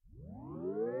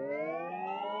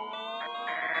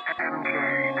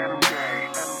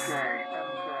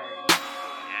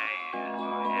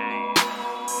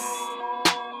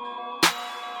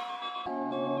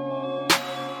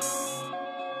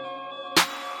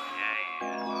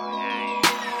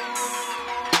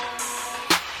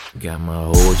Got my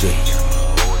OJ,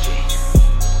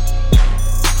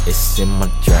 it's in my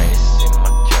drink.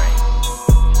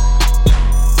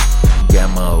 Got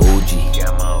my OG,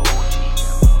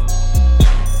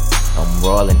 I'm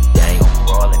rolling dank.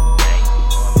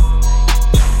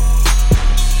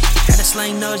 Had a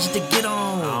slang nudge to get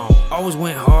on. Always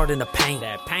went hard in the paint.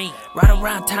 Right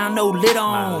around town, no lid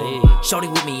on. Shorty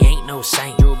with me ain't no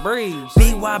saint.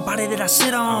 BY body that I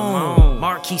sit on.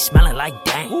 Marquee smelling like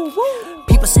dank.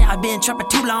 People say I've been trapping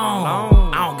too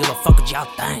long. I don't give a fuck what y'all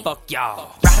think. Fuck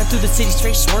y'all. Riding through the city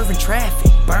straight swerving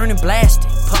traffic. Burning, blasting,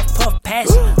 puff, puff,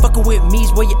 passing. Fucking with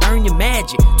me's where you earn your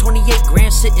magic. 28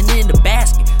 grams sitting in the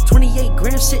basket. 28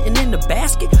 grams sitting in the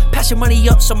basket. Pass your money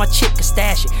up so my chick can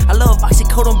stash it. I love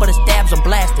oxycodone, but it's dabs I'm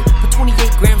blasting. Put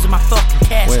 28 grams in my fucking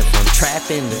casket. Went from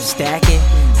trapping to stacking.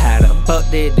 How the fuck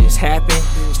did this happen?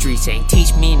 Streets ain't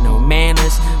teach me no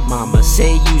manners. Mama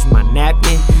say use my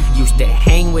napkin. Used to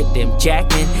hang with them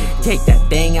jackmen. Take that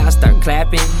thing out, start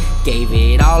clapping. Gave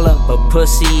it all up a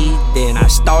pussy. Then I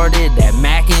started that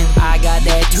mackin'. I got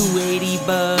that 280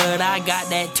 bud, I got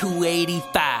that 285.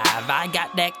 I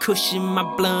got that kush in my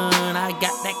blunt, I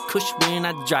got that kush when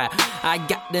I drive. I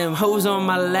got them hoes on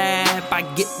my lap, I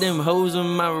get them hoes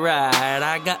on my ride.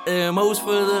 I got them hoes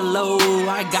for the low,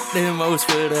 I got them hoes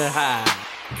for the high.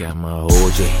 Got my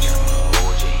OJ,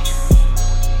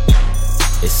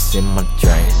 it's in my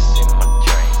drink.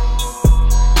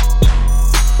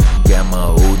 Got my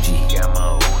OG,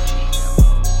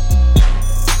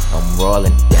 I'm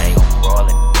rolling dank.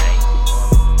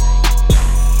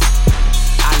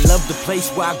 I love the place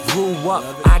where I grew up,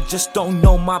 I just don't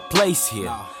know my place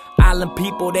here. Island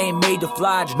people, they ain't made to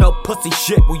fly, just no pussy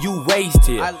shit where you raised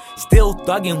here. Still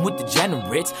thuggin' with the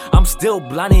generates, I'm still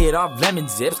blinded off lemon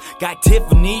zips. Got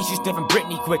Tiffany's, you sniffin'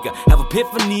 Britney quicker. Have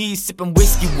epiphanies, sippin'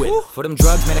 whiskey with. For them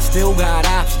drugs, man, I still got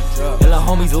options. Hella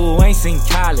homies who ain't seen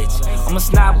college. I'm a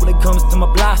snob when it comes to my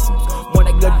blossoms. One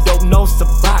that good dope, no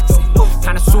suboxone.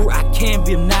 Connoisseur, I can't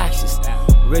be obnoxious.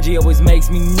 Reggie always makes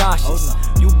me nauseous.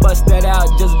 You bust that out,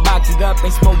 just box it up.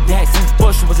 Ain't smoked that since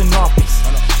Bush was in office.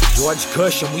 George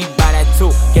Cush and we buy that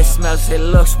too. Get smells, it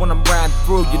looks when I'm riding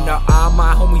through. You know all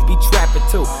my homies be trapping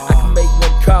too. I can make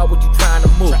one call what you trying to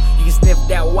move. You can sniff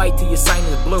that white till your sign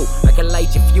is blue. I can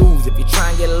light your fuse if you try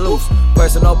and get loose.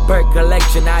 Personal perk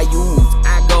collection I use.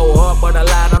 I go hard but I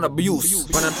lie on abuse.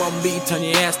 Run up on me, turn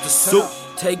your ass to soup.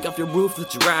 Take off your roof,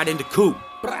 let you ride in the coupe.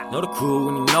 Know the crew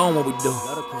and you know what we do.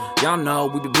 Y'all know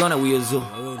we be blunt and we a zoo.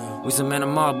 We some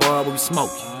animal boy, we be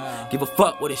smoking. Give a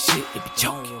fuck with this shit, it be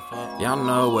joking. Y'all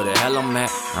know where the hell I'm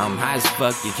at. I'm high as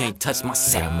fuck, you can't touch my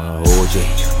set. Got my OJ,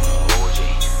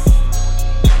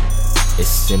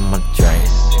 it's in my drink.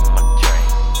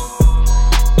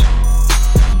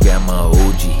 Got my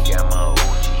OG,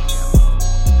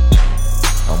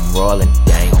 I'm rolling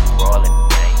dank. Got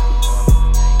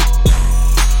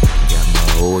my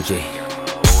OJ,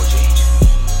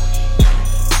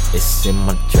 it's in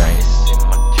my drink.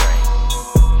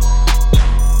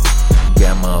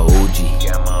 Got my OG,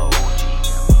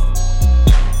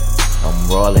 I'm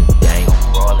rolling